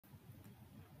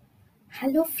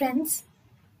Hello friends,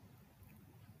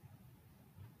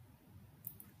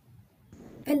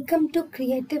 welcome to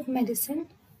Creative Medicine.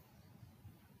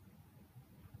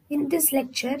 In this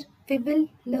lecture, we will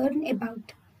learn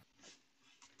about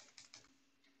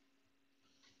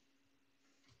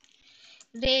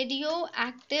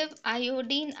radioactive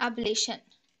iodine ablation.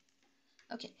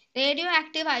 Okay,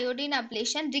 radioactive iodine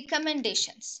ablation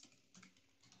recommendations.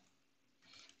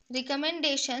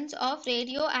 Recommendations of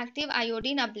radioactive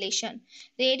iodine ablation.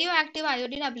 Radioactive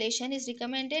iodine ablation is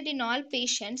recommended in all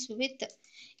patients with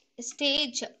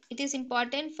stage. It is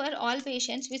important for all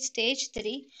patients with stage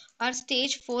 3 or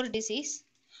stage 4 disease,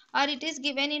 or it is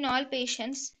given in all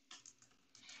patients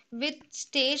with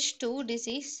stage 2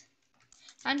 disease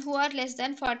and who are less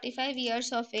than 45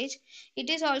 years of age. It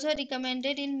is also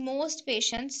recommended in most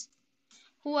patients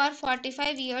who are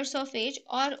 45 years of age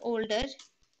or older.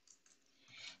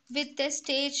 With the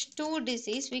stage 2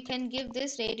 disease, we can give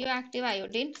this radioactive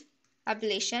iodine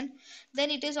ablation.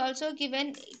 Then it is also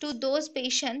given to those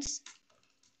patients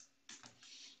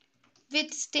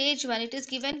with stage 1. It is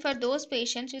given for those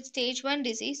patients with stage 1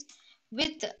 disease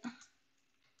with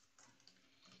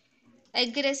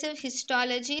aggressive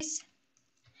histologies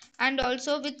and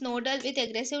also with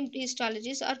aggressive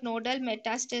histologies or nodal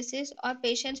metastasis, or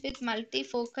patients with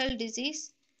multifocal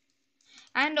disease,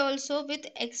 and also with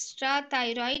extra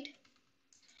thyroid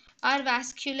or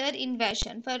vascular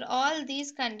invasion. For all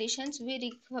these conditions,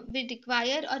 we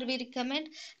require or we recommend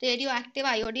radioactive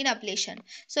iodine ablation.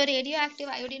 So radioactive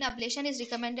iodine ablation is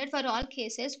recommended for all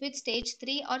cases with stage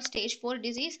 3 or stage 4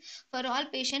 disease, for all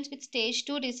patients with stage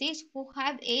 2 disease who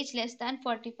have age less than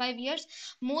 45 years,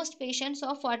 most patients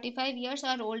of 45 years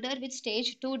or older with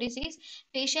stage 2 disease,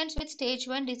 patients with stage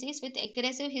 1 disease with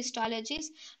aggressive histologies,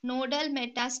 nodal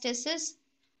metastasis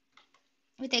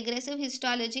with aggressive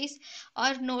histologies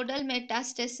or nodal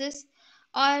metastasis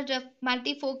or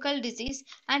multifocal disease,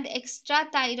 and extra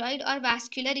thyroid or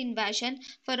vascular invasion.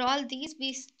 For all these,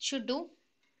 we should do.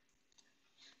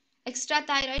 Extra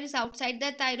thyroid is outside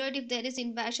the thyroid if there is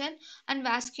invasion, and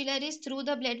vascular is through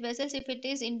the blood vessels if it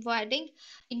is involving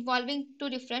two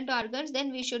different organs.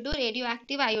 Then we should do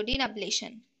radioactive iodine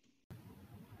ablation.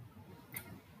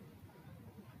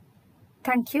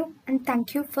 thank you and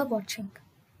thank you for watching.